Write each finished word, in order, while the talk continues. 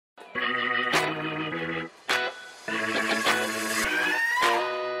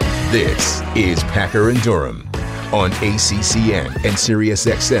This is Packer and Durham on ACCN and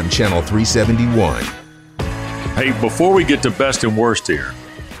SiriusXM Channel 371. Hey, before we get to best and worst here,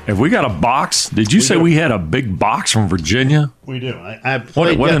 have we got a box? Did you say we had a big box from Virginia? We do. I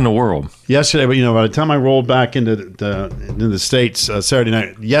What in the world? Yesterday, but by the time I rolled back into the States Saturday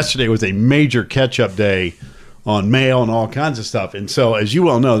night, yesterday was a major catch-up day on mail and all kinds of stuff. And so, as you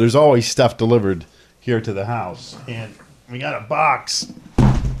well know, there's always stuff delivered here to the house. And we got a box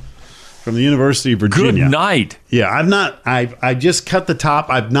from the University of Virginia. Good night. Yeah, I just cut the top.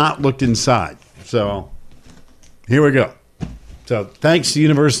 I've not looked inside. So, here we go. So, thanks to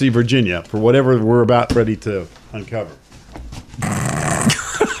University of Virginia for whatever we're about ready to uncover.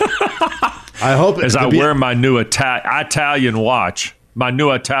 I hope as I wear my new Italian watch. My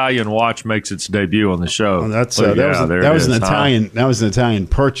new Italian watch makes its debut on the show. Oh, that was an Italian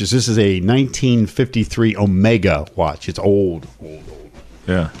purchase. This is a 1953 Omega watch. It's old.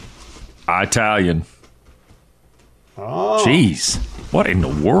 Yeah, Italian. Oh, jeez, what in the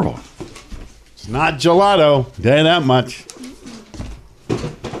world? It's not gelato. Tell you that much.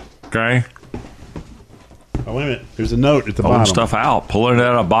 Okay. Oh, wait a minute. There's a note at the Pulling bottom. stuff out, pulling it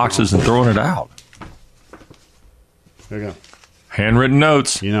out of boxes and throwing it out. There you go. Handwritten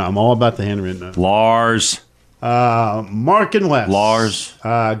notes. I'm all about the handwritten notes. Lars. Mark and Wes. Lars.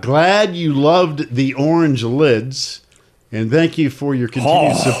 Glad you loved the orange lids, and thank you for your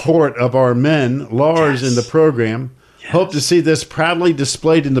continued support of our men, Lars, in the program. Yes. Hope to see this proudly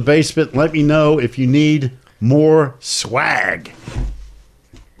displayed in the basement. Let me know if you need more swag.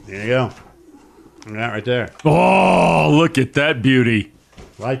 There you go. That right there. Oh, look at that beauty.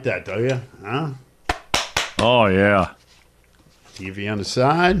 Like that, do you? Huh? Oh, yeah. TV on the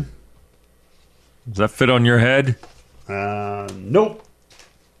side. Does that fit on your head? Nope.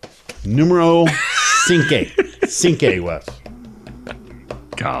 Numero cinque. Cinque, Wes.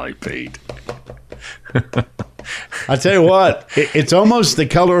 Golly, Pete. I tell you what, it's almost the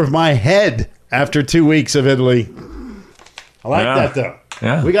color of my head after 2 weeks of Italy. I like that, though.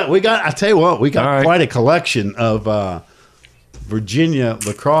 Yeah. We got. I tell you what, we got quite a collection of Virginia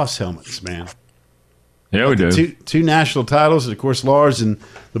lacrosse helmets, man. Yeah, we do. Two national titles, and of course, Lars and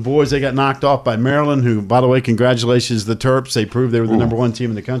the boys, they got knocked off by Maryland, who, by the way, congratulations to the Terps. They proved they were the number one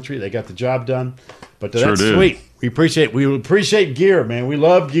team in the country. They got the job done. But that's sweet. We appreciate gear, man. We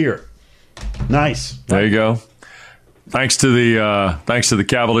love gear. Nice. There you go. Thanks to the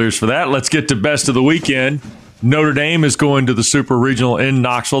Cavaliers for that. Let's get to best of the weekend. Notre Dame is going to the Super Regional in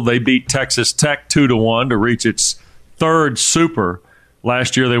Knoxville. They beat Texas Tech 2-1 to reach its third Super.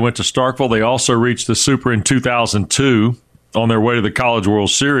 Last year they went to Starkville. They also reached the Super in 2002 on their way to the College World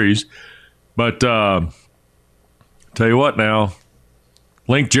Series. But tell you what now,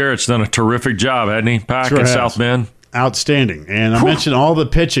 Link Jarrett's done a terrific job, hasn't he? Pack in South Bend. Outstanding. And I mentioned all the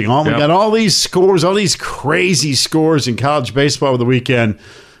pitching. We got all these scores, all these crazy scores in college baseball over the weekend.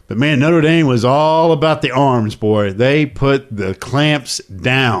 But, man, Notre Dame was all about the arms, boy. They put the clamps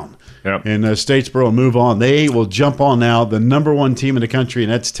down. Yep. And Statesboro will move on. They will jump on now, the number one team in the country,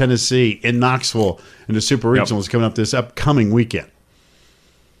 and that's Tennessee in Knoxville. And the Super Regional is coming up this upcoming weekend.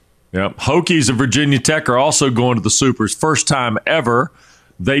 Yep. Hokies of Virginia Tech are also going to the Supers. First time ever.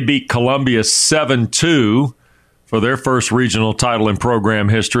 They beat Columbia 7-2 for their first regional title in program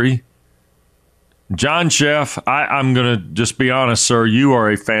history. John Sheff, I'm going to just be honest, sir. You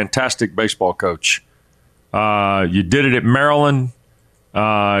are a fantastic baseball coach. You did it at Maryland.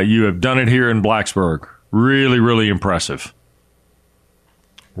 You have done it here in Blacksburg. Really, really impressive.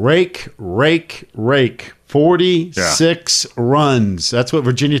 Rake. 46 runs. That's what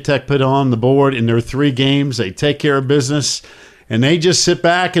Virginia Tech put on the board in their 3 games. They take care of business, and they just sit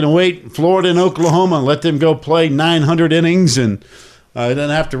back and wait Florida and Oklahoma and let them go play 900 innings, and they don't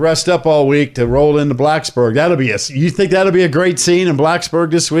have to rest up all week to roll into Blacksburg. You think that'll be a great scene in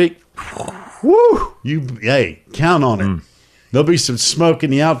Blacksburg this week? Woo! Hey, count on it. There'll be some smoke in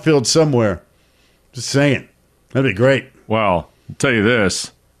the outfield somewhere. Just saying. That'd be great. Well, I'll tell you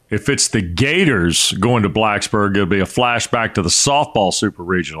this. If it's the Gators going to Blacksburg, it'll be a flashback to the softball Super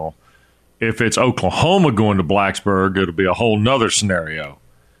Regional. If it's Oklahoma going to Blacksburg, it'll be a whole nother scenario.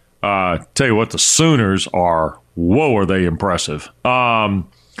 Tell you what, the Sooners are, are they impressive.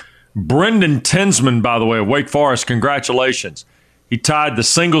 Brendan Tinsman, by the way, of Wake Forest, congratulations. He tied the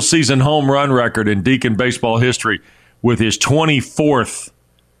single-season home run record in Deacon baseball history with his 24th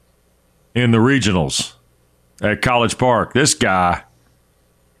in the regionals at College Park. This guy,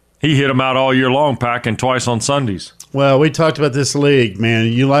 he hit them out all year long, packing twice on Sundays. Well, we talked about this league,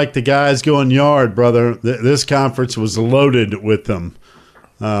 man. You like the guys going yard, brother. This conference was loaded with them.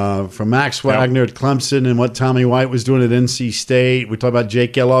 from Max Wagner at Clemson and what Tommy White was doing at NC State. We talked about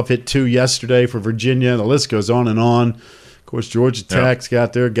Jake Geloff hit 2 yesterday for Virginia. The list goes on and on. Of course, Georgia Tech's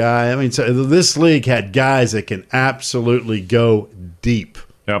got their guy. I mean, so this league had guys that can absolutely go deep.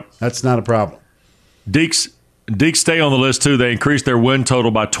 Yep. That's not a problem. Deeks stay on the list, too. They increased their win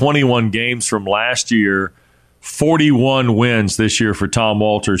total by 21 games from last year. 41 wins this year for Tom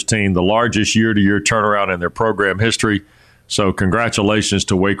Walter's team, the largest year-to-year turnaround in their program history. So congratulations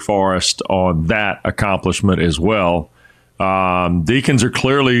to Wake Forest on that accomplishment as well. Deacons are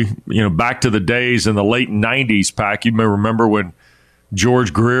clearly, back to the days in the late 90s, Pack. You may remember when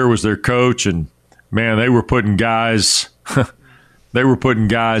George Greer was their coach, and, man, they were putting guys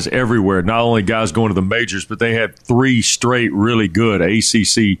everywhere. Not only guys going to the majors, but they had 3 straight really good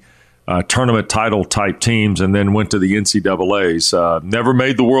ACC tournament title type teams, and then went to the NCAAs. Never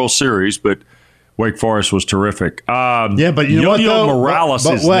made the World Series, but Wake Forest was terrific. But you know what, though? Morales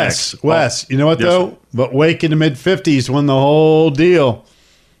is next. Wes, you know what, though? Sir. But Wake in the mid-50s won the whole deal,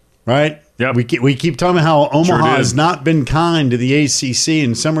 right? Yep. We keep talking about how Omaha has not been kind to the ACC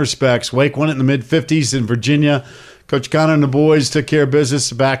in some respects. Wake won it in the mid-50s in Virginia. Coach Connor and the boys took care of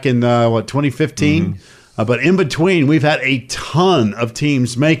business back in, 2015? Mm-hmm. But in between, we've had a ton of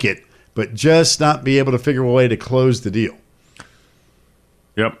teams make it, but just not be able to figure a way to close the deal.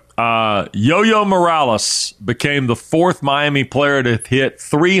 Yep. Yo-Yo Morales became the 4th Miami player to hit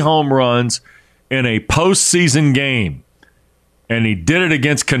 3 home runs in a postseason game, and he did it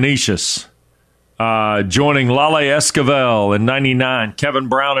against Canisius, joining Lale Esquivel in 99, Kevin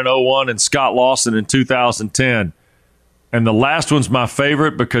Brown in 01, and Scott Lawson in 2010. And the last one's my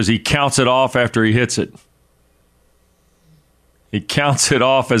favorite because he counts it off after he hits it. He counts it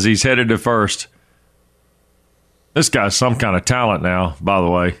off as he's headed to first. This guy's some kind of talent now, by the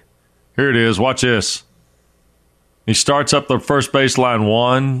way. Here it is. Watch this. He starts up the first baseline.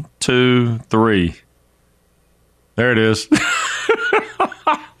 1, 2, 3. There it is.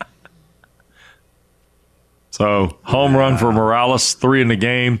 So, home run for Morales, 3 in the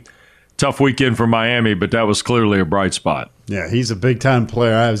game. Tough weekend for Miami, but that was clearly a bright spot. Yeah, he's a big-time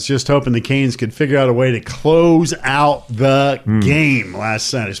player. I was just hoping the Canes could figure out a way to close out the game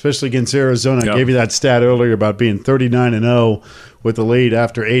last night, especially against Arizona. I gave you that stat earlier about being 39-0 with the lead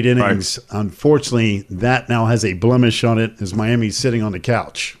after 8 innings. Right. Unfortunately, that now has a blemish on it as Miami's sitting on the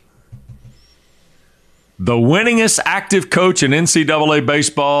couch. The winningest active coach in NCAA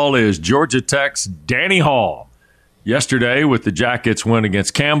baseball is Georgia Tech's Danny Hall. Yesterday, with the Jackets' win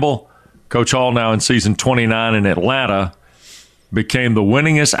against Campbell, Coach Hall, now in season 29 in Atlanta, became the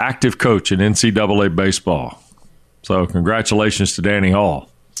winningest active coach in NCAA baseball. So congratulations to Danny Hall.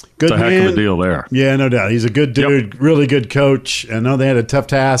 Good it's a heck of a deal there. Yeah, no doubt. He's a good dude, really good coach. I know they had a tough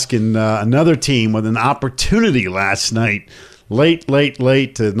task in another team with an opportunity last night, late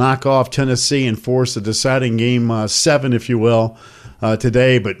to knock off Tennessee and force a deciding game 7, if you will,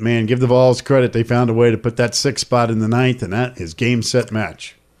 today. But, man, give the Vols credit. They found a way to put that 6th spot in the 9th, and that is game, set,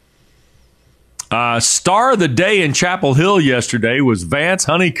 match. Star of the day in Chapel Hill yesterday was Vance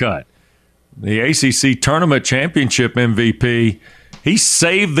Honeycutt, the ACC Tournament Championship MVP. He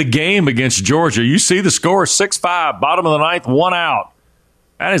saved the game against Georgia. You see the score, 6-5, bottom of the 9th, 1 out.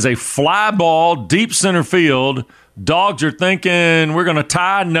 That is a fly ball, deep center field. Dogs are thinking we're going to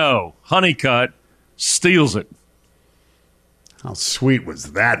tie. No. Honeycutt steals it. How sweet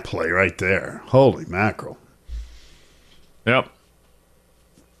was that play right there? Holy mackerel. Yep.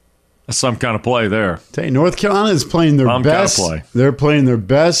 That's some kind of play there. Tell you, North Carolina is playing their best. Kind of play. They're playing their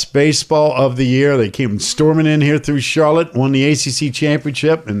best baseball of the year. They came storming in here through Charlotte, won the ACC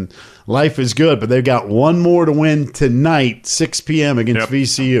championship, and life is good. But they've got one more to win tonight, 6 p.m. against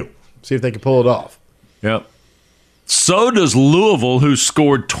VCU. See if they can pull it off. Yep. So does Louisville, who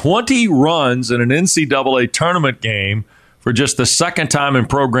scored 20 runs in an NCAA tournament game for just the 2nd time in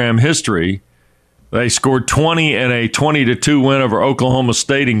program history. They scored 20 in a 20-2 win over Oklahoma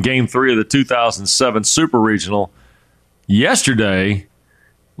State in Game 3 of the 2007 Super Regional. Yesterday,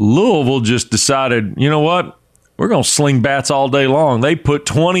 Louisville just decided, you know what? We're going to sling bats all day long. They put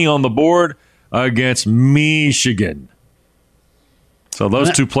 20 on the board against Michigan. So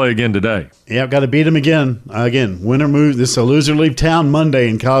those two play again today. Yeah, got to beat them again. Again, winner move. This is a loser leave town Monday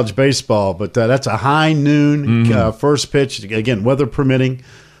in college baseball, but that's a high noon first pitch. Again, weather permitting.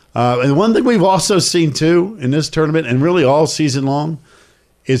 And one thing we've also seen, too, in this tournament and really all season long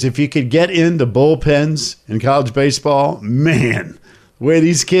is if you could get into bullpens in college baseball, man, the way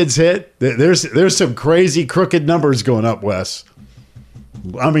these kids hit, there's some crazy crooked numbers going up, Wes.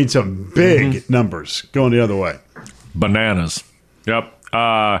 I mean, some big numbers going the other way. Bananas. Yep.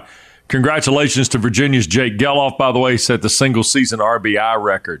 Congratulations to Virginia's Jake Geloff, by the way, set the single-season RBI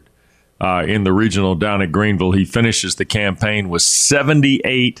record in the regional down at Greenville. He finishes the campaign with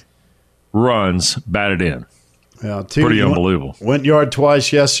 78 runs batted in. Yeah, pretty unbelievable. Went yard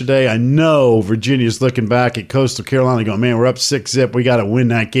twice yesterday. I know Virginia's looking back at Coastal Carolina going, man, we're up 6-0. We got to win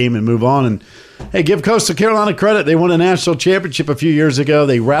that game and move on. And, hey, give Coastal Carolina credit. They won a national championship a few years ago.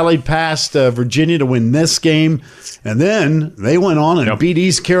 They rallied past Virginia to win this game. And then they went on and beat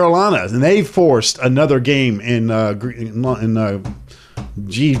East Carolina. And they forced another game in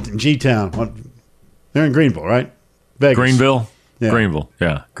G-Town. They're in Greenville, right? Vegas. Greenville? Yeah. Greenville.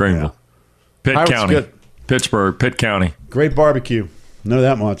 Yeah, Greenville. Yeah. Pitt County. Good. Pittsburgh, Pitt County. Great barbecue. Know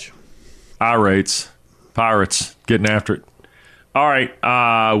that much. Pirates, getting after it. All right,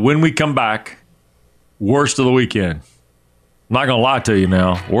 when we come back, worst of the weekend. I'm not going to lie to you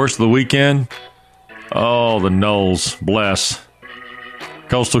now. Worst of the weekend, oh, the Noles, bless.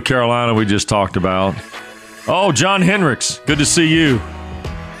 Coastal Carolina we just talked about. Oh, John Hendricks, good to see you.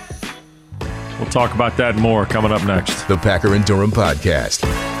 We'll talk about that and more coming up next. The Packer and Durham Podcast.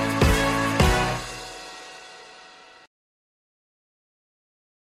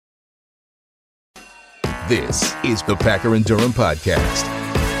 This is the Packer and Durham Podcast.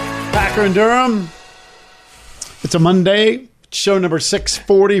 Packer and Durham. It's a Monday. Show number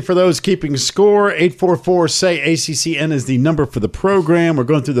 640 for those keeping score. 844-SAY-ACCN is the number for the program. We're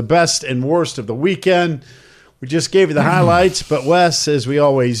going through the best and worst of the weekend. We just gave you the highlights, but Wes, as we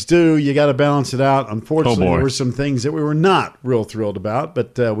always do, you got to balance it out. Unfortunately, there were some things that we were not real thrilled about,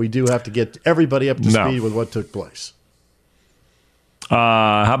 but we do have to get everybody up to speed with what took place.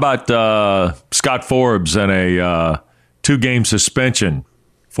 How about Scott Forbes and a 2-game suspension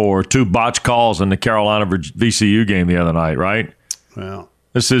for 2 botched calls in the Carolina VCU game the other night, right? Well,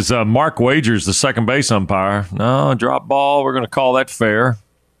 this is Mark Wagers, the second base umpire. No, drop ball. We're going to call that fair.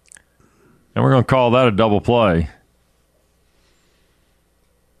 And we're going to call that a double play.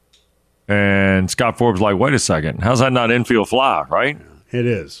 And Scott Forbes like, wait a second. How's that not infield fly, right? It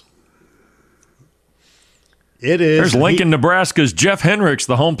is. It is. There's Lincoln, Nebraska's Jeff Hendricks,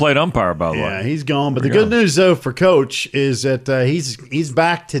 the home plate umpire, by the way. Yeah, he's gone. But the good news, though, for Coach is that he's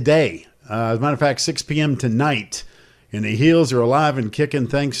back today. As a matter of fact, 6 p.m. tonight. And the Heels are alive and kicking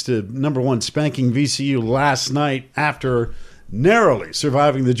thanks to #1 spanking VCU last night after narrowly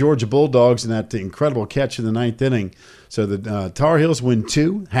surviving the Georgia Bulldogs in that incredible catch in the 9th inning. So the Tar Heels win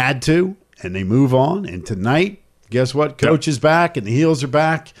 2, had to, and they move on. And tonight, guess what? Coach is back and the Heels are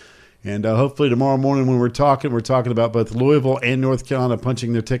back. And hopefully tomorrow morning when we're talking about both Louisville and North Carolina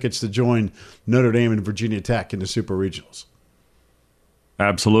punching their tickets to join Notre Dame and Virginia Tech in the Super Regionals.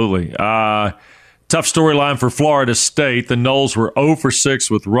 Absolutely. Tough storyline for Florida State. The Noles were 0 for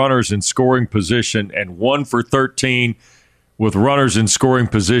 6 with runners in scoring position and 1 for 13 with runners in scoring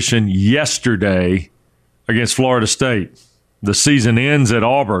position yesterday against Florida State. The season ends at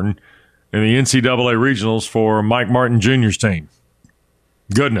Auburn in the NCAA Regionals for Mike Martin Jr.'s team.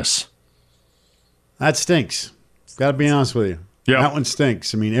 Goodness. That stinks. Got to be honest with you. Yeah. That one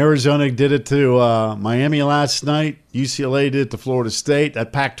stinks. I mean, Arizona did it to Miami last night. UCLA did it to Florida State.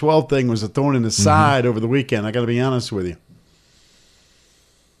 That Pac-12 thing was a thorn in the side over the weekend. I got to be honest with you.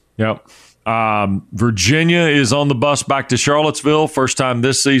 Yep. Virginia is on the bus back to Charlottesville. First time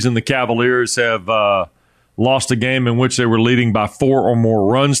this season the Cavaliers have lost a game in which they were leading by 4 or more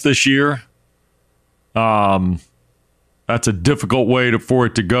runs this year. That's a difficult way for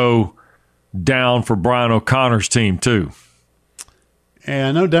it to go down for Brian O'Connor's team, too.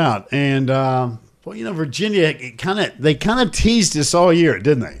 Yeah, no doubt. And, Virginia, they kind of teased us all year,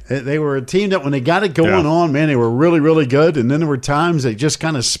 didn't they? They were a team that when they got it going on, man, they were really, really good. And then there were times they just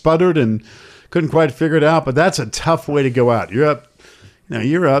kind of sputtered and couldn't quite figure it out. But that's a tough way to go out. You're up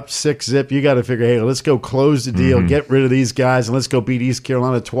 6-0. You got to figure, hey, let's go close the deal, get rid of these guys, and let's go beat East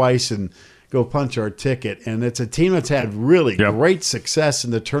Carolina twice and go punch our ticket. And it's a team that's had really great success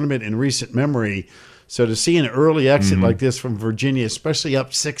in the tournament in recent memory. So to see an early exit like this from Virginia, especially up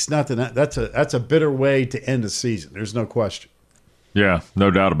 6-0, that's a bitter way to end the season. There's no question. Yeah, no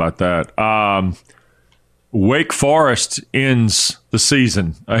doubt about that. Wake Forest ends the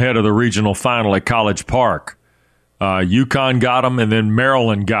season ahead of the regional final at College Park. UConn got them, and then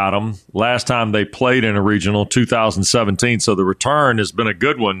Maryland got them. Last time they played in a regional, 2017. So the return has been a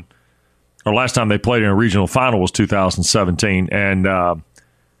good one. Or last time they played in a regional final was 2017. And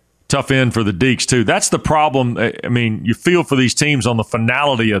tough end for the Deacs, too. That's the problem. I mean, you feel for these teams on the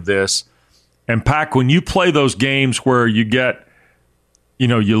finality of this. And, Pac, when you play those games where you get,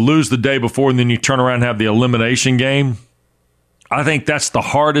 you lose the day before and then you turn around and have the elimination game, I think that's the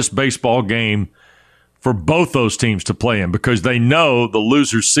hardest baseball game for both those teams to play in because they know the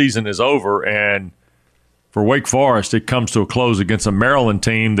loser's season is over. And for Wake Forest, it comes to a close against a Maryland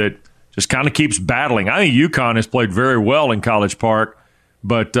team that just kind of keeps battling. I think UConn has played very well in College Park,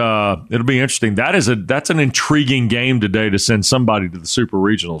 but it'll be interesting. That's an intriguing game today to send somebody to the Super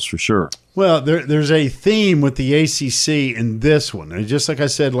Regionals for sure. Well, there's a theme with the ACC in this one. And just like I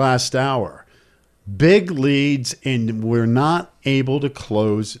said last hour, big leads, and we're not able to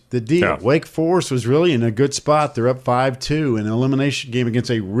close the deal. Yeah. Wake Forest was really in a good spot. They're up 5-2 in an elimination game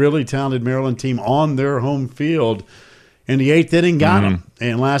against a really talented Maryland team on their home field. In the eighth inning, got them.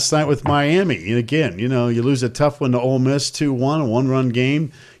 And last night with Miami, and again, you lose a tough one to Ole Miss 2-1, a one-run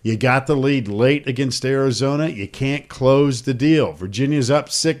game. You got the lead late against Arizona. You can't close the deal. Virginia's up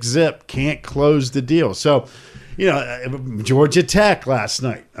 6-0, can't close the deal. So, Georgia Tech last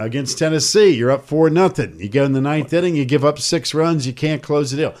night against Tennessee, you're up 4-0. You go in the ninth inning, you give up 6 runs, you can't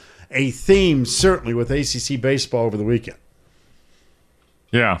close the deal. A theme certainly with ACC baseball over the weekend.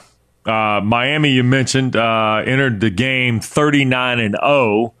 Yeah. Miami, you mentioned, entered the game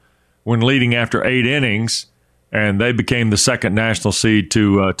 39-0 when leading after 8 innings, and they became the second national seed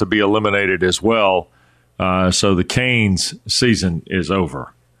to be eliminated as well. So the Canes' season is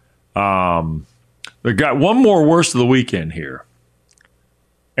over. They got one more worst of the weekend here,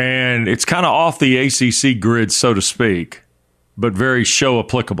 and it's kind of off the ACC grid, so to speak, but very show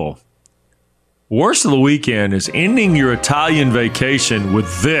applicable. Worst of the weekend is ending your Italian vacation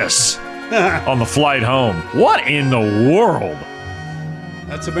with this on the flight home. What in the world?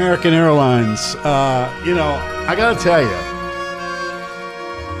 That's American Airlines. I got to tell you,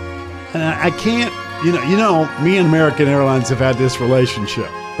 and I can't, me and American Airlines have had this relationship,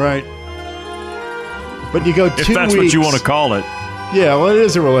 right? But you go 2 weeks. If that's what you want to call it. Yeah, well, it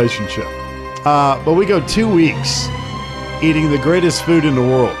is a relationship. But we go 2 weeks eating the greatest food in the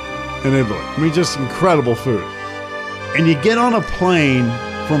world in Italy. I mean, just incredible food. And you get on a plane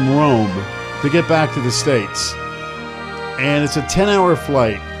from Rome to get back to the States. And it's a 10-hour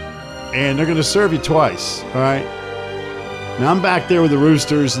flight. And they're going to serve you twice, all right? Now, I'm back there with the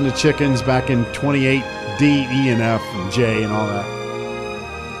roosters and the chickens back in 28 D, E, and F, and J, and all that.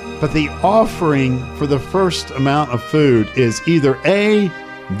 But the offering for the first amount of food is either A,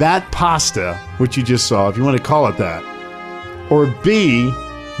 that pasta, which you just saw, if you want to call it that, or B,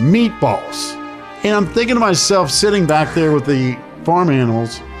 meatballs. And I'm thinking to myself, sitting back there with the farm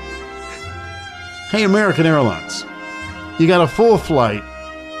animals, hey, American Airlines, you got a full flight,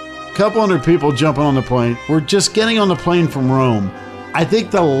 a couple hundred people jumping on the plane. We're just getting on the plane from Rome. I think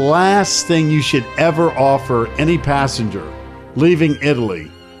the last thing you should ever offer any passenger leaving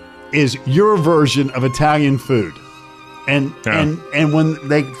Italy is your version of Italian food. And when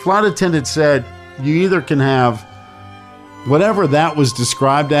the flight attendant said you either can have whatever that was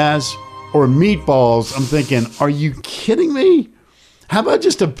described as or meatballs, I'm thinking, are you kidding me? How about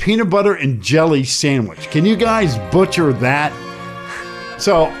just a peanut butter and jelly sandwich? Can you guys butcher that?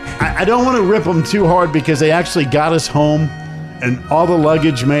 So I don't want to rip them too hard because they actually got us home and all the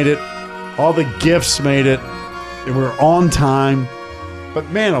luggage made it, all the gifts made it, and we're on time. But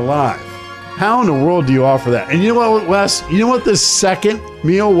man alive, how in the world do you offer that? And you know what, Wes? You know what the second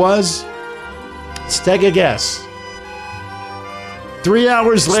meal was? Let's take a guess. 3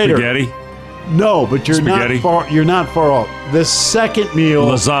 hours later. Spaghetti? No, but you're not far. You're not far off. The second meal,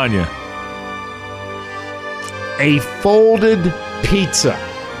 lasagna, a folded pizza.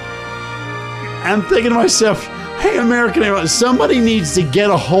 I'm thinking to myself, hey, American Airlines, somebody needs to get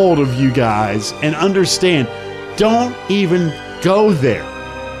a hold of you guys and understand. Don't even go there.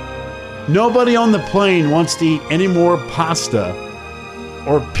 Nobody on the plane wants to eat any more pasta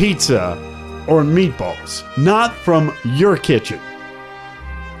or pizza or meatballs. Not from your kitchen.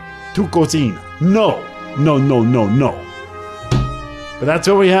 Tu cocina. No. But that's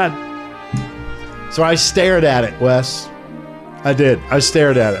what we had. So I stared at it, Wes. I did. I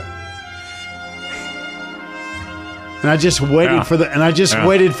stared at it. And I just waited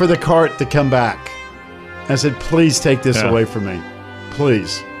waited for the cart to come back. I said, please take this away from me.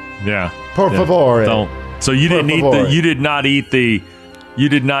 Please. Yeah. Por favore. Don't. So you didn't you did not eat the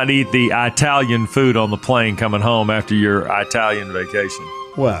Italian food on the plane coming home after your Italian vacation.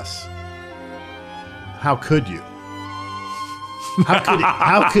 Wes, how could you?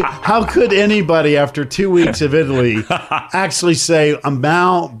 How could anybody after 2 weeks of Italy actually say, I'm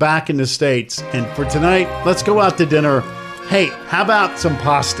now back in the States and for tonight, let's go out to dinner. Hey, how about some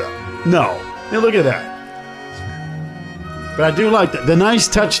pasta? No. Hey, look at that. But I do like that. The nice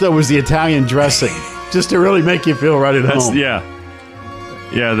touch, though, was the Italian dressing, just to really make you feel right at home. Yeah.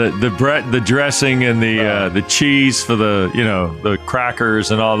 Yeah, the dressing and the cheese for the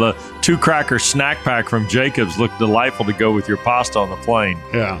crackers and all. The 2-cracker snack pack from Jacobs looked delightful to go with your pasta on the plane.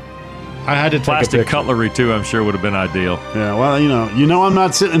 Yeah. I had to take Plastic a picture. cutlery too, I'm sure would have been ideal. Yeah, well, I'm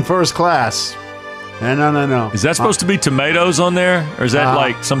not sitting in first class. No. Is that supposed to be tomatoes on there, or is that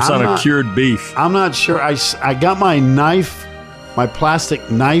like some sort of cured beef? I'm not sure. I got my knife, my plastic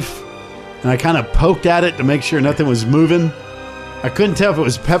knife, and I kind of poked at it to make sure nothing was moving. I couldn't tell if it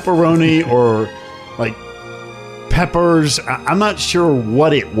was pepperoni or like peppers. I'm not sure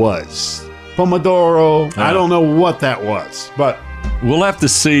what it was. Pomodoro. I don't know what that was, but we'll have to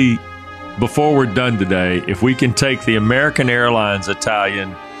see before we're done today if we can take the American Airlines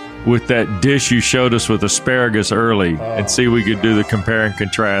Italian with that dish you showed us with asparagus early and see if we could do the compare and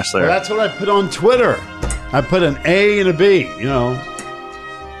contrast there. Well, that's what I put on Twitter. I put an A and a B,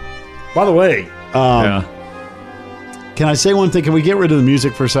 By the way, can I say one thing? Can we get rid of the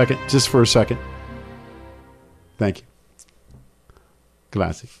music for a second? Just for a second. Thank you.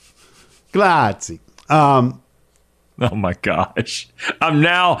 Grazie. Oh my gosh. I'm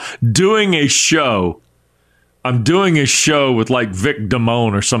now doing a show. I'm doing a show with like Vic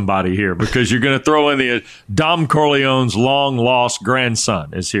Damone or somebody here because you're going to throw in the Dom Corleone's long lost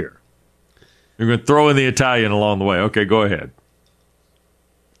grandson is here. You're going to throw in the Italian along the way. Okay, go ahead.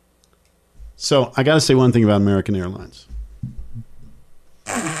 So I got to say one thing about American Airlines.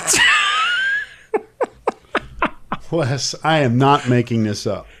 Wes, I am not making this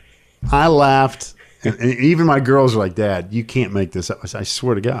up. I laughed, and even my girls were like, "Dad, you can't make this up." I said, "I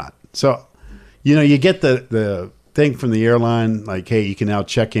swear to God." So, you get the thing from the airline, like, "Hey, you can now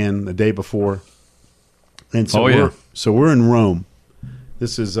check in the day before." And so we're in Rome.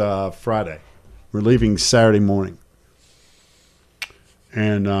 This is Friday. We're leaving Saturday morning,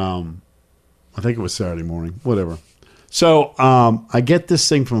 and I think it was Saturday morning, whatever. So I get this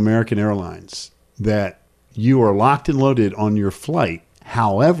thing from American Airlines that you are locked and loaded on your flight.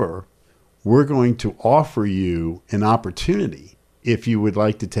 However, we're going to offer you an opportunity if you would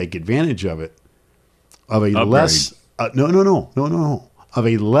like to take advantage of it, of a less of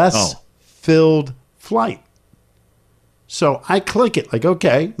a less filled flight. So I click it like,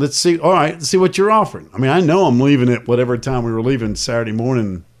 okay, let's see. All right, let's see what you're offering. I mean, I know I'm leaving at whatever time we were leaving Saturday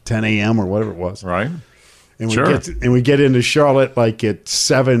morning, 10 a.m. or whatever it was. Right. And we get into Charlotte like at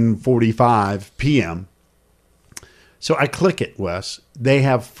 7:45 p.m. So I click it, Wes. They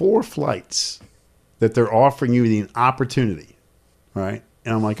have 4 flights that they're offering you the opportunity, right?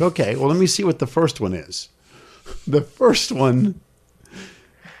 And I'm like, okay, well, let me see what the first one is. The first one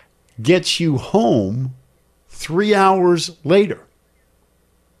gets you home 3 hours later.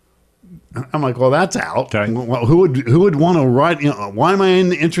 I'm like, well, that's out. Okay. Well, who would want to ride? Why am I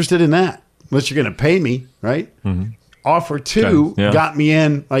interested in that? Unless you're going to pay me, right? Mm-hmm. Offer 2 got me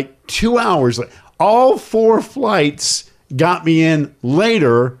in like 2 hours. All 4 flights got me in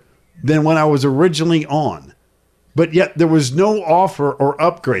later than when I was originally on. But yet there was no offer or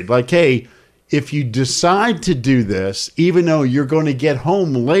upgrade. Like, hey, if you decide to do this, even though you're going to get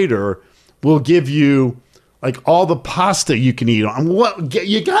home later, we'll give you like all the pasta you can eat on.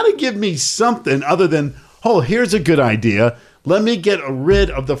 You got to give me something other than, oh, here's a good idea. Let me get rid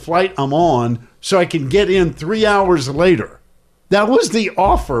of the flight I'm on so I can get in 3 hours later. That was the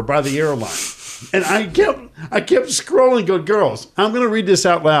offer by the airline. And I kept scrolling, going, girls, I'm going to read this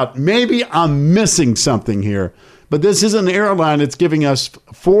out loud. Maybe I'm missing something here, but this is an airline that's giving us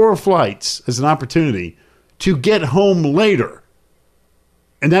 4 flights as an opportunity to get home later.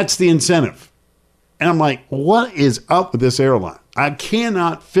 And that's the incentive. And I'm like, what is up with this airline? I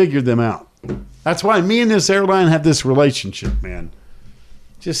cannot figure them out. That's why me and this airline have this relationship, man.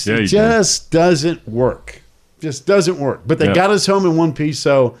 It just doesn't work. Just doesn't work. But they got us home in one piece,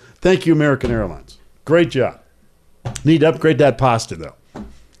 so thank you, American Airlines. Great job. Need to upgrade that pasta, though.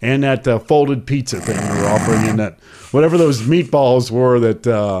 And that folded pizza thing they were offering, and that whatever those meatballs were that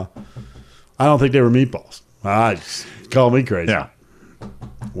I don't think they were meatballs. Just call me crazy. Yeah.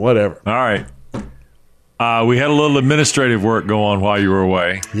 Whatever. All right. We had a little administrative work go on while you were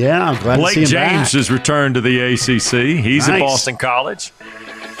away. Yeah, I'm glad Blake to see him James back. has returned to the ACC. He's at Nice. Boston College.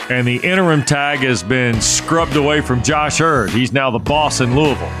 And the interim tag has been scrubbed away from Josh Hurd. He's now the boss in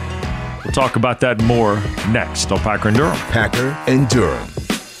Louisville. We'll talk about that more next on Packer and Durham. Packer and Durham.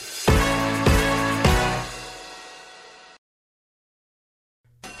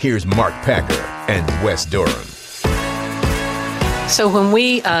 Here's Mark Packer and Wes Durham. So when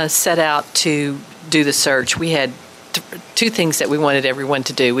we set out to do the search, we had 2 things that we wanted everyone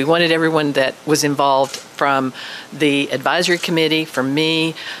to do. We wanted everyone that was involved from the advisory committee, from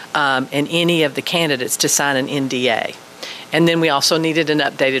me, and any of the candidates to sign an NDA. And then we also needed an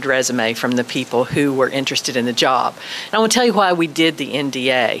updated resume from the people who were interested in the job. And I want to tell you why we did the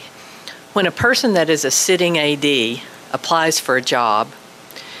NDA. When a person that is a sitting AD applies for a job,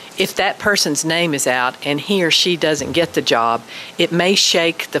 if that person's name is out and he or she doesn't get the job, it may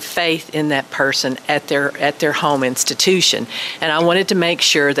shake the faith in that person at their home institution. And I wanted to make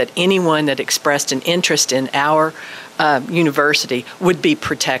sure that anyone that expressed an interest in our university would be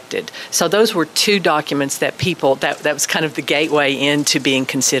protected. So those were two documents that that was kind of the gateway into being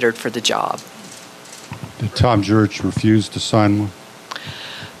considered for the job. Did Tom Jurich refuse to sign one?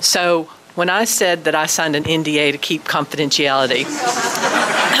 So when I said that I signed an NDA to keep confidentiality,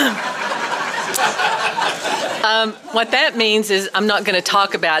 what that means is I'm not going to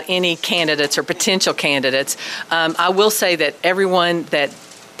talk about any candidates or potential candidates. I will say that everyone that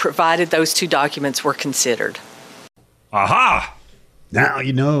provided those two documents were considered. Aha! Now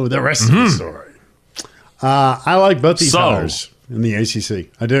you know the rest of the story. I like both these hires in the ACC.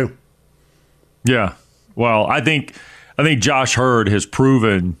 I do. Yeah. Well, I think Josh Hurd has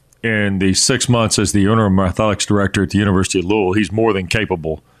proven in the 6 months as the interim athletics director at the University of Louisville, he's more than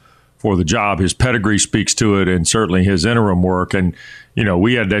capable for the job. His pedigree speaks to it, and certainly his interim work. And, you know,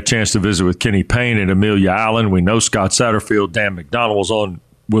 we had that chance to visit with Kenny Payne and Amelia Allen. We know Scott Satterfield. Dan McDonald was on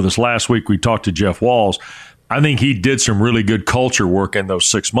with us last week. We talked to Jeff Walls. I think he did some really good culture work in those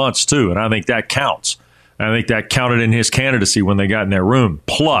 6 months, too, and I think that counts. I think that counted in his candidacy when they got in that room.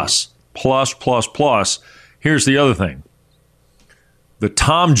 Plus, here's the other thing. The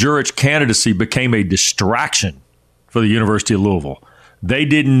Tom Jurich candidacy became a distraction for the University of Louisville. They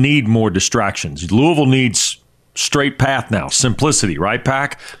didn't need more distractions. Louisville needs straight path now, simplicity, right,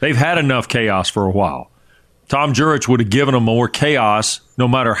 Pack? They've had enough chaos for a while. Tom Jurich would have given them more chaos no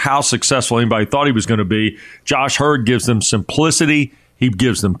matter how successful anybody thought he was going to be. Josh Hurd gives them simplicity. He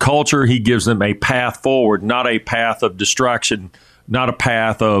gives them culture. He gives them a path forward, not a path of distraction, not a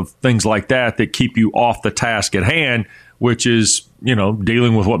path of things like that keep you off the task at hand, which is, you know,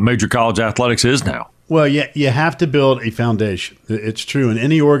 dealing with what major college athletics is now. Well, yeah, you have to build a foundation. It's true in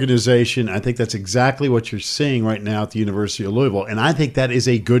any organization. I think that's exactly what you're seeing right now at the University of Louisville, and I think that is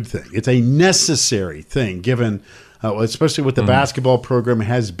a good thing. It's a necessary thing, given especially what the basketball program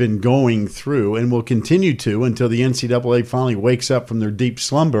has been going through and will continue to until the NCAA finally wakes up from their deep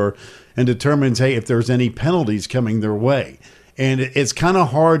slumber and determines, hey, if there's any penalties coming their way. And it's kind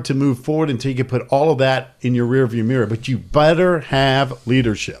of hard to move forward until you can put all of that in your rearview mirror. But you better have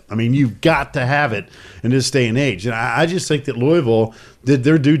leadership. I mean, you've got to have it in this day and age. And I just think that Louisville did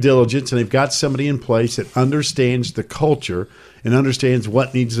their due diligence, and they've got somebody in place that understands the culture and understands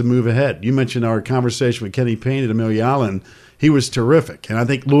what needs to move ahead. You mentioned our conversation with Kenny Payne and Amelia Allen. He was terrific. And I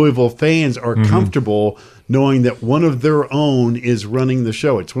think Louisville fans are comfortable knowing that one of their own is running the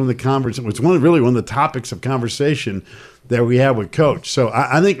show. It's one of the topics of conversation that we have with Coach. So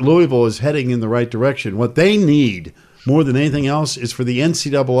I think Louisville is heading in the right direction. What they need more than anything else is for the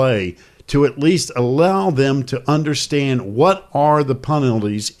NCAA to at least allow them to understand what are the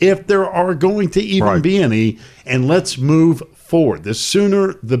penalties, if there are going to even be any, and let's move forward. The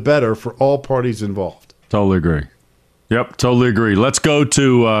sooner, the better for all parties involved. Totally agree. Yep, totally agree. Let's go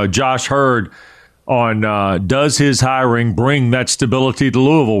to Josh Hurd on does his hiring bring that stability to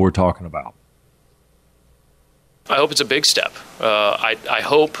Louisville we're talking about? I hope it's a big step. I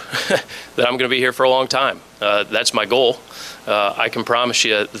hope that I'm going to be here for a long time. That's my goal. I can promise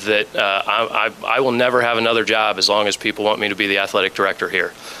you that I will never have another job as long as people want me to be the athletic director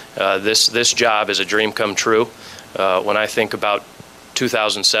here. This job is a dream come true. When I think about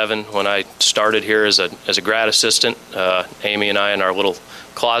 2007, when I started here as a grad assistant, Amy and I in our little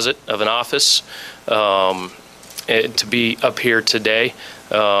closet of an office, to be up here today,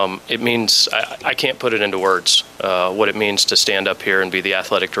 it means I can't put it into words what it means to stand up here and be the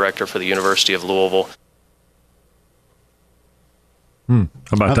athletic director for the University of Louisville. How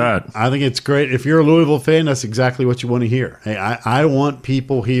about that? I think it's great. If you're a Louisville fan, that's exactly what you want to hear. Hey, I want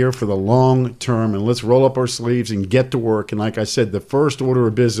people here for the long term, and let's roll up our sleeves and get to work. And like I said, the first order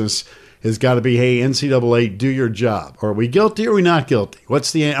of business has got to be, hey, NCAA, do your job. Are we guilty or are we not guilty?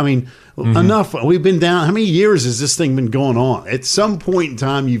 Enough. We've been down. How many years has this thing been going on? At some point in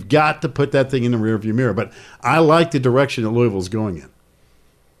time, you've got to put that thing in the rearview mirror. But I like the direction that Louisville's going in.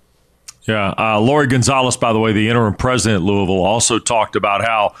 Yeah. Lori Gonzalez, by the way, the interim president at Louisville, also talked about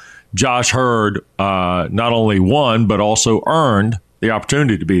how Josh Hurd not only won, but also earned the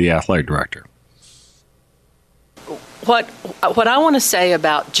opportunity to be the athletic director. what I want to say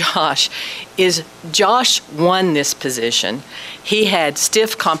about Josh is Josh won this position. He had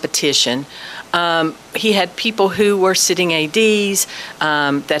stiff competition. He had people who were sitting ADs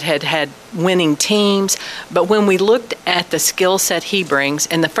that had winning teams. But when we looked at the skill set he brings,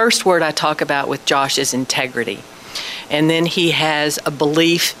 and the first word I talk about with Josh is integrity. And then he has a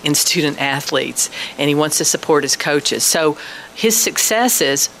belief in student athletes, and he wants to support his coaches. So his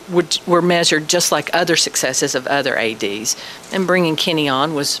successes were measured just like other successes of other ADs. And bringing Kenny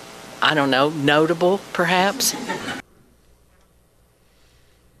on was, I don't know, notable perhaps.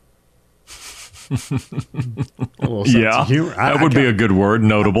 Yeah, that would be a good word,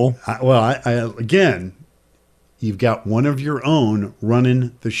 notable. Again, you've got one of your own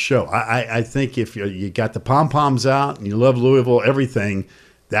running the show. I think if you got the pom-poms out and you love Louisville, everything,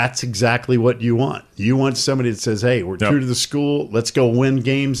 that's exactly what you want. You want somebody that says, hey, we're true to the school. Let's go win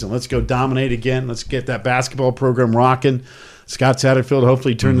games and let's go dominate again. Let's get that basketball program rocking. Scott Satterfield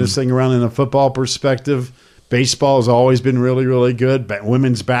hopefully turned this thing around in a football perspective. Baseball has always been really, really good.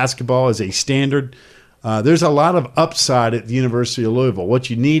 Women's basketball is a standard. There's a lot of upside at the University of Louisville. What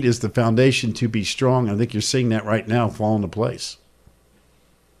you need is the foundation to be strong. I think you're seeing that right now fall into place.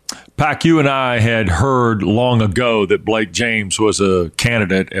 Pac, you and I had heard long ago that Blake James was a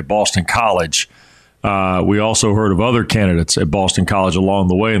candidate at Boston College. We also heard of other candidates at Boston College along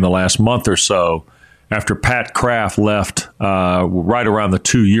the way in the last month or so after Pat Kraft left right around the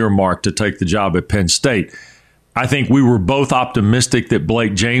 2-year mark to take the job at Penn State. I think we were both optimistic that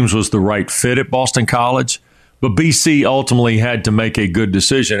Blake James was the right fit at Boston College, but BC ultimately had to make a good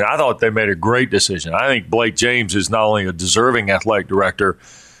decision. I thought they made a great decision. I think Blake James is not only a deserving athletic director,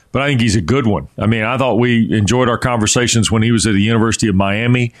 but I think he's a good one. I mean, I thought we enjoyed our conversations when he was at the University of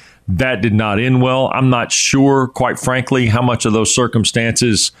Miami. That did not end well. I'm not sure, quite frankly, how much of those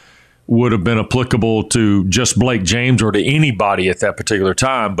circumstances would have been applicable to just Blake James or to anybody at that particular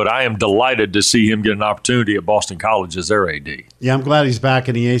time. But I am delighted to see him get an opportunity at Boston College as their AD. Yeah, I'm glad he's back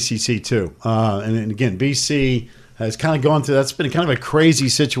in the ACC too. And again, BC has kind of gone through, that's been kind of a crazy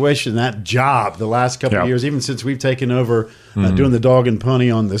situation, that job the last couple of years, even since we've taken over doing the dog and pony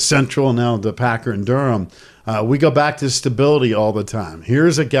on the Central and now the Packer and Durham. We go back to stability all the time.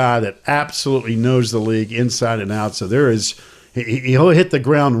 Here's a guy that absolutely knows the league inside and out. So he'll hit the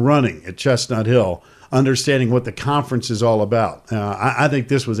ground running at Chestnut Hill, understanding what the conference is all about. I think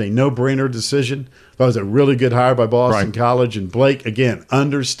this was a no-brainer decision. That was a really good hire by Boston College. And Blake, again,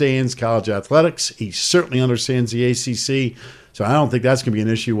 understands college athletics. He certainly understands the ACC. So I don't think that's going to be an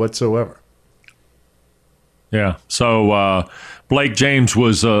issue whatsoever. Yeah. So Blake James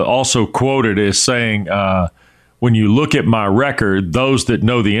was also quoted as saying, when you look at my record, those that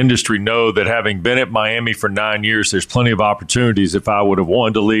know the industry know that having been at Miami for 9 years, there's plenty of opportunities if I would have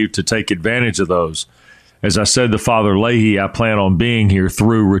wanted to leave to take advantage of those. As I said to Father Leahy, I plan on being here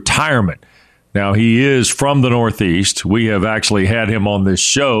through retirement. Now, he is from the Northeast. We have actually had him on this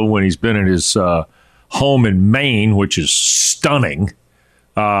show when he's been at his home in Maine, which is stunning.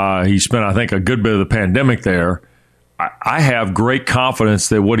 He spent, I think, a good bit of the pandemic there. I have great confidence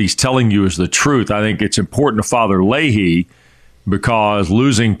that what he's telling you is the truth. I think it's important to Father Leahy because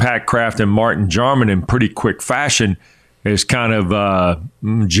losing Pat Kraft and Martin Jarman in pretty quick fashion has kind of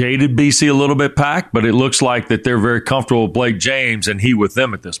jaded BC a little bit, Pac, but it looks like that they're very comfortable with Blake James and he with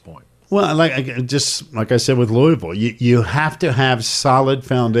them at this point. Well, like I said with Louisville, you have to have solid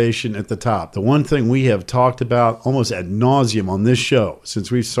foundation at the top. The one thing we have talked about almost ad nauseum on this show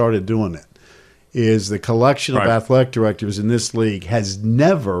since we've started doing it is the collection of athletic directors in this league has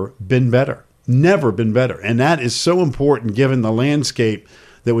never been better. Never been better. And that is so important given the landscape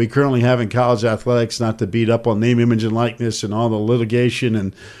that we currently have in college athletics, not to beat up on name, image, and likeness and all the litigation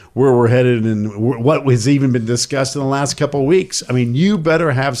and where we're headed and what has even been discussed in the last couple of weeks. I mean, you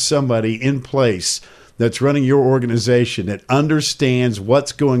better have somebody in place that's running your organization that understands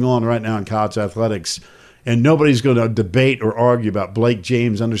what's going on right now in college athletics. And nobody's going to debate or argue about Blake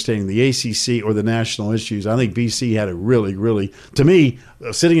James understanding the ACC or the national issues. I think BC had a really, really, to me,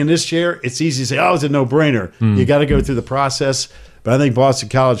 sitting in this chair, it's easy to say, oh, it's a no-brainer. You got to go through the process. But I think Boston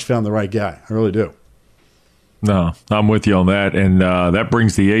College found the right guy. I really do. No, I'm with you on that. And that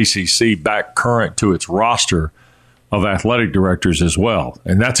brings the ACC back current to its roster of athletic directors as well.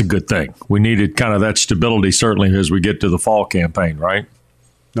 And that's a good thing. We needed kind of that stability, certainly, as we get to the fall campaign, right?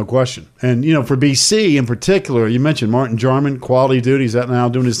 No question. And, for BC in particular, you mentioned Martin Jarman, quality dude. He's out now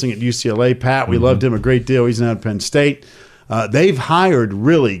doing his thing at UCLA. Pat, we loved him a great deal. He's now at Penn State. They've hired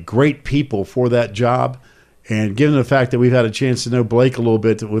really great people for that job. And given the fact that we've had a chance to know Blake a little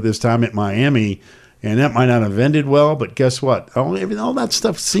bit with his time at Miami, And that might not have ended well, but guess what? All that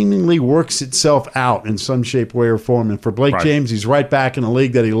stuff seemingly works itself out in some shape, way, or form. And for Blake James, he's right back in a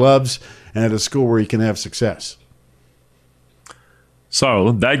league that he loves and at a school where he can have success.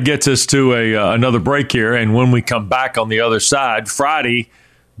 So that gets us to another break here. And when we come back on the other side, Friday,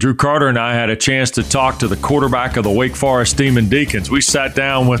 Drew Carter and I had a chance to talk to the quarterback of the Wake Forest Demon Deacons. We sat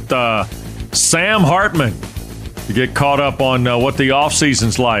down with Sam Hartman to get caught up on what the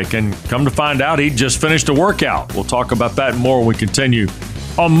offseason's like. And come to find out, he just finished a workout. We'll talk about that and more when we continue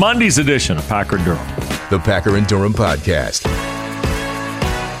on Monday's edition of Packer and Durham. The Packer and Durham Podcast.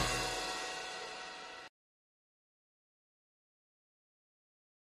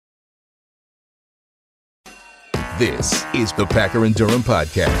 This is the Packer and Durham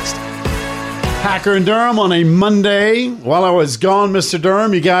Podcast. Packer and Durham on a Monday. While I was gone, Mr.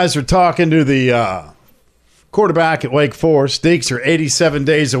 Durham, you guys are talking to the quarterback at Wake Forest. Deeks are 87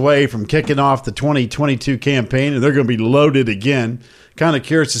 days away from kicking off the 2022 campaign, and they're going to be loaded again. Kind of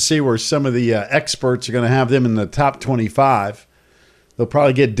curious to see where some of the experts are going to have them in the top 25. They'll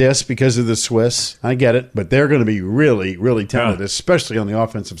probably get dissed because of the Swiss. I get it, but they're going to be really, really talented, especially on the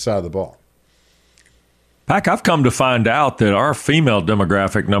offensive side of the ball. Pack, I've come to find out that our female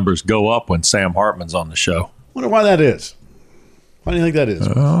demographic numbers go up when Sam Hartman's on the show. Wonder why that is. Why do you think that is?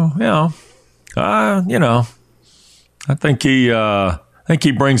 I think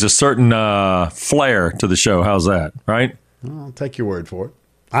he brings a certain flair to the show. How's that, right? I'll take your word for it.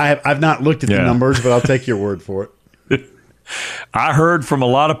 I've not looked at the numbers, but I'll take your word for it. I heard from a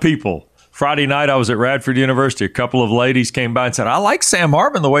lot of people. Friday night, I was at Radford University. A couple of ladies came by and said, I like Sam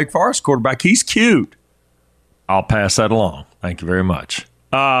Hartman, the Wake Forest quarterback. He's cute. I'll pass that along. Thank you very much.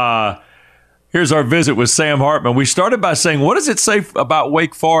 Here's our visit with Sam Hartman. We started by saying, what does it say about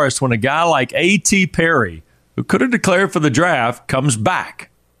Wake Forest when a guy like A.T. Perry, who could have declared for the draft, comes back?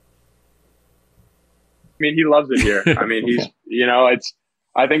 I mean, he loves it here. I mean,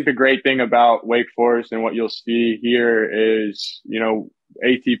 I think the great thing about Wake Forest and what you'll see here is,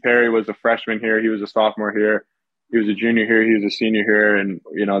 A.T. Perry was a freshman here. He was a sophomore here. He was a junior here. He was a senior here, and,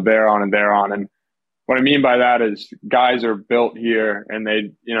 there on and there on. And what I mean by that is guys are built here, and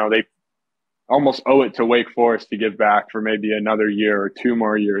they almost owe it to Wake Forest to give back for maybe another year or 2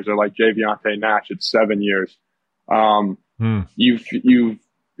 more years, or like Javionte Nash, it's 7 years. When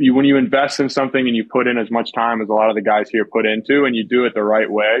you invest in something and you put in as much time as a lot of the guys here put into, and you do it the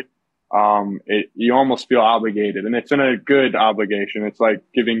right way, you almost feel obligated, and it's in a good obligation. It's like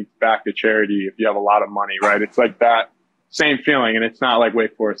giving back to charity if you have a lot of money, right? It's like that same feeling, and it's not like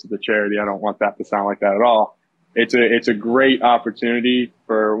Wake Forest is a charity. I don't want that to sound like that at all. It's a great opportunity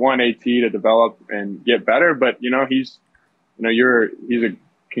for AT to develop and get better, but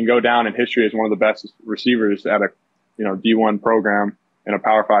can go down in history as one of the best receivers at a D1 program in a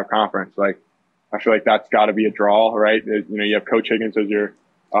Power 5 conference. Like, I feel like that's got to be a draw, right? You have Coach Higgins as your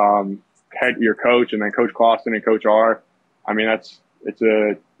coach, and then Coach Clawson and Coach R. I mean, it's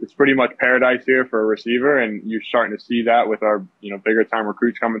pretty much paradise here for a receiver, and you're starting to see that with our bigger time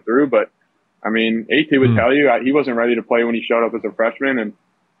recruits coming through. But I mean, AT would tell you he wasn't ready to play when he showed up as a freshman, and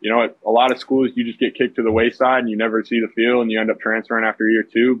at a lot of schools you just get kicked to the wayside and you never see the field and you end up transferring after year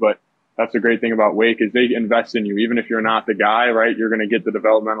 2. But that's the great thing about Wake is they invest in you. Even if you're not the guy, right, you're going to get the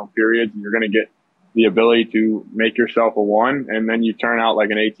developmental periods, and you're going to get the ability to make yourself a 1, and then you turn out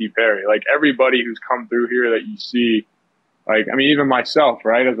like an A.T. Perry. Like, everybody who's come through here that you see, like, I mean, even myself,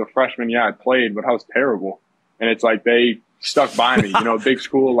 right, as a freshman, I played, but I was terrible. And it's like they stuck by me. Big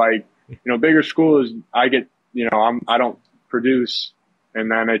school, like, bigger school is I don't produce, and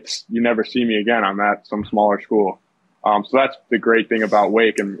then you never see me again. I'm at some smaller school. So that's the great thing about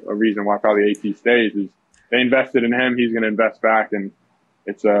Wake, and a reason why probably AT stays is they invested in him. He's going to invest back, and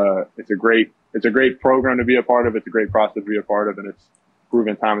it's a great program to be a part of. It's a great process to be a part of, and it's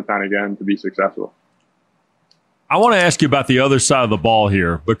proven time and time again to be successful. I want to ask you about the other side of the ball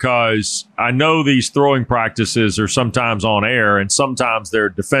here, because I know these throwing practices are sometimes on air and sometimes they're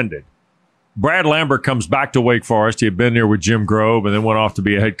defended. Brad Lambert comes back to Wake Forest. He had been there with Jim Grove and then went off to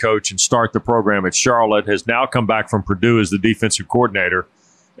be a head coach and start the program at Charlotte, has now come back from Purdue as the defensive coordinator.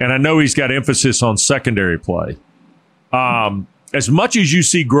 And I know he's got emphasis on secondary play. As much as you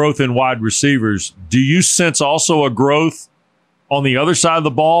see growth in wide receivers, do you sense also a growth on the other side of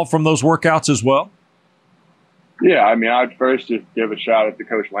the ball from those workouts as well? Yeah, I mean, I'd first just give a shout out to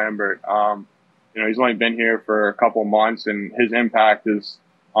Coach Lambert. He's only been here for a couple months, and his impact is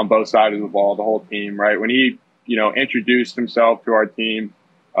on both sides of the ball, the whole team, right? When he, introduced himself to our team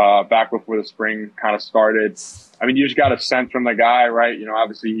back before the spring kind of started, I mean, you just got a sense from the guy, right?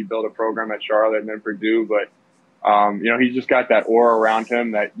 Obviously he built a program at Charlotte and then Purdue, but He's just got that aura around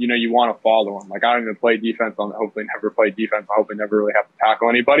him that, you want to follow him. Like, I don't even play defense. I'll hopefully never play defense. I hopefully never really have to tackle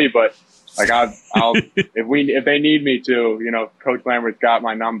anybody. But like, I'll if they need me to, Coach Lambert's got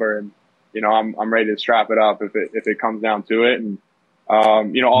my number, and I'm ready to strap it up if it comes down to it. And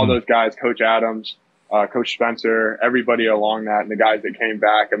all those guys, Coach Adams, Coach Spencer, everybody along that, and the guys that came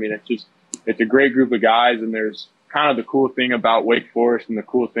back. I mean, it's a great group of guys, and there's kind of the cool thing about Wake Forest and the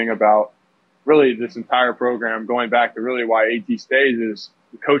cool thing about really this entire program, going back to really why AT stays, is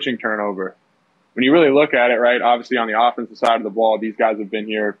the coaching turnover. When you really look at it, right, obviously on the offensive side of the ball, these guys have been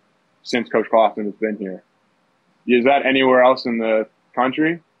here since Coach Clawson has been here. Is that anywhere else in the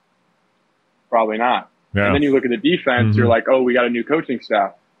country? Probably not. Yeah. And then you look at the defense, you're like, oh, we got a new coaching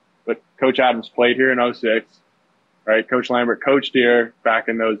staff. But Coach Adams played here in 2006, right? Coach Lambert coached here back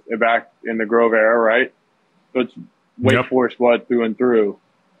in the Grove era, right? So it's Wake Forest blood through and through.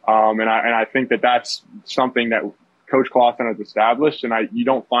 And I think that that's something that Coach Clawson has established, and you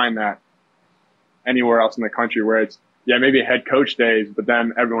don't find that anywhere else in the country, where it's, maybe a head coach stays, but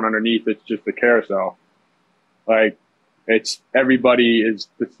then everyone underneath, it's just a carousel. Like, it's everybody is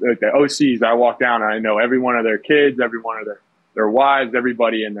the OCs. I walk down and I know every one of their kids, every one of their wives,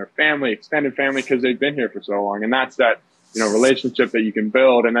 everybody in their family, extended family, because they've been here for so long. And that's that, relationship that you can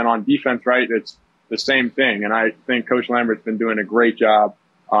build. And then on defense, right, it's the same thing. And I think Coach Lambert's been doing a great job.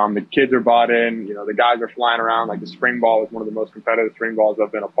 The kids are bought in, the guys are flying around. Like, the spring ball is one of the most competitive spring balls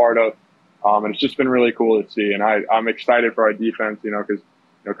I've been a part of. And it's just been really cool to see. And I'm excited for our defense, because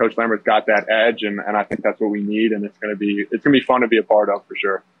Coach Lambert's got that edge, and I think that's what we need, and it's gonna be fun to be a part of for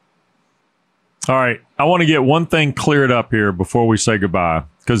sure. All right, I want to get one thing cleared up here before we say goodbye,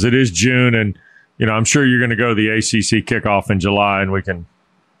 because it is June, and I'm sure you're going to go to the ACC kickoff in July, and we can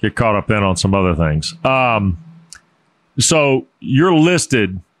get caught up then on some other things. So you're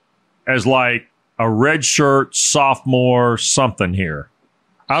listed as like a redshirt sophomore something here.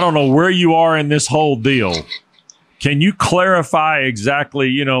 I don't know where you are in this whole deal. Can you clarify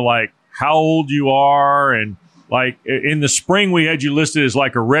exactly, like how old you are? And like in the spring, we had you listed as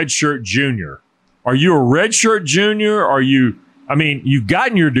like a redshirt junior. Are you a redshirt junior? You've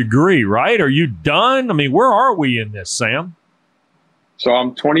gotten your degree, right? Are you done? Where are we in this, Sam? So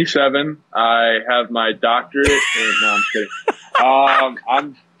I'm 27. I have my doctorate. No, I'm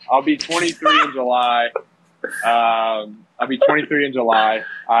kidding. I'll be 23 in July. I'll be 23 in July.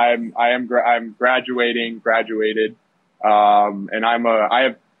 I'm graduated. And I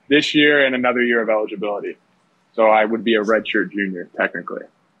have this year and another year of eligibility. So I would be a redshirt junior technically,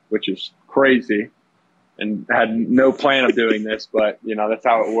 which is crazy, and had no plan of doing this, but that's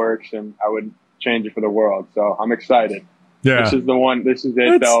how it works, and I would change it for the world. So I'm excited. Yeah. This is the one, this is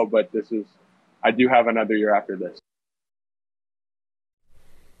it though, but I do have another year after this.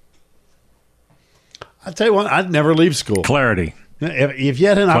 I'll tell you what, I'd never leave school. Clarity. If you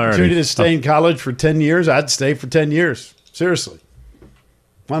had an opportunity to stay in college for 10 years, I'd stay for 10 years. Seriously.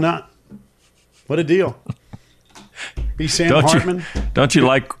 Why not? What a deal. Be Sam Hartman. Don't you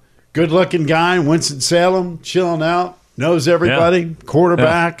like... Good-looking guy in Winston-Salem, chilling out, knows everybody,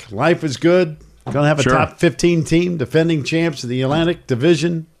 quarterback, life is good. Going to have a top 15 team, defending champs of the Atlantic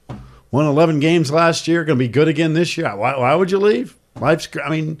Division. Won 11 games last year. Going to be good again this year. Why would you leave? Life's...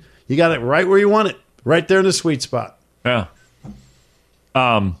 you got it right where you want it. Right there in the sweet spot. Yeah.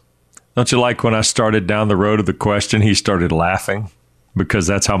 Don't you like when I started down the road of the question, he started laughing because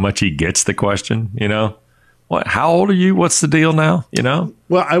that's how much he gets the question, What? How old are you? What's the deal now,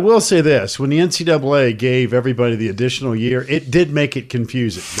 Well, I will say this. When the NCAA gave everybody the additional year, it did make it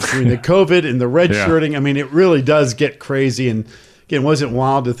confusing. Between the COVID and the redshirting, it really does get crazy. And again, wasn't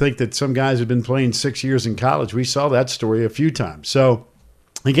wild to think that some guys have been playing 6 years in college. We saw that story a few times. So,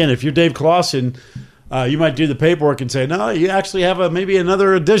 again, if you're Dave Clawson, you might do the paperwork and say, no, you actually have maybe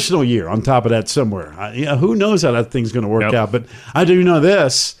another additional year on top of that somewhere. Who knows how that thing's going to work out. But I do know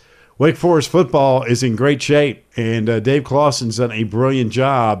this. Wake Forest football is in great shape, and Dave Clawson's done a brilliant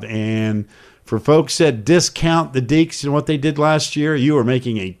job. And for folks that discount the Deacs and what they did last year, you are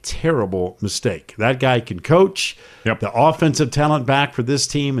making a terrible mistake. That guy can coach. The offensive talent back for this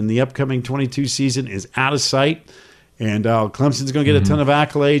team in the upcoming 22 season is out of sight. And Clemson's going to get a ton of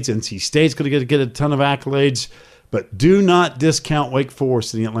accolades. NC State's going to get a ton of accolades. But do not discount Wake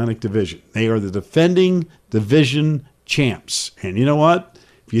Forest in the Atlantic Division. They are the defending division champs. And you know what?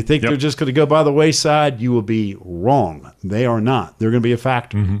 If you think they're just going to go by the wayside, you will be wrong. They are not. They're going to be a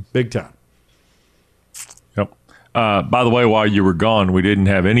factor, big time. Yep. By the way, while you were gone, we didn't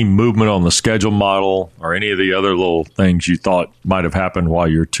have any movement on the schedule model or any of the other little things you thought might have happened while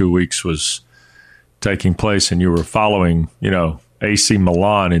your 2 weeks was taking place and you were following, AC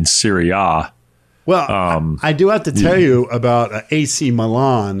Milan in Serie A. Well, I do have to tell you about AC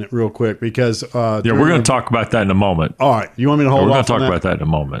Milan real quick because we're going to talk about that in a moment. All right, you want me to hold? We're going to talk about that in a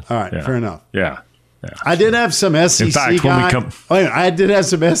moment. All right, fair enough. Yeah. I did have some SEC guy. I did have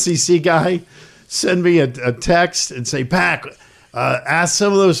some SEC guy send me a text and say, "Pack, ask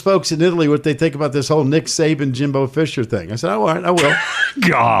some of those folks in Italy what they think about this whole Nick Saban, Jimbo Fisher thing." I said, "All right, I will."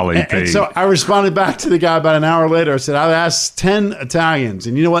 Golly, and so I responded back to the guy about an hour later. I said, "I've asked 10 Italians,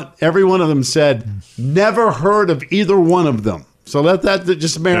 and you know what? Every one of them said never heard of either one of them." So let that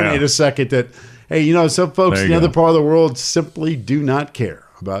just marinate a second. That hey, some folks in the other part of the world simply do not care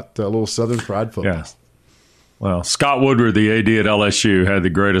about a little Southern fried football. Yeah. Well, Scott Woodward, the AD at LSU, had the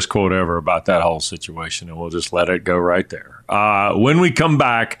greatest quote ever about that whole situation, and we'll just let it go right there. When we come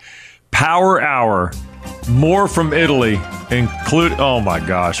back, Power Hour, more from Italy, oh my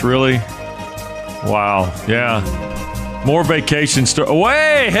gosh, really? Wow, yeah. More vacation story.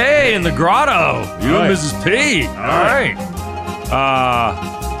 Hey, in the grotto, you and Mrs. P. All right.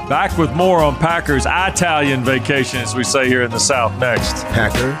 Back with more on Packers Italian vacation, as we say here in the South next.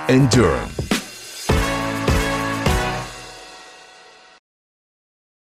 Packer and Durham.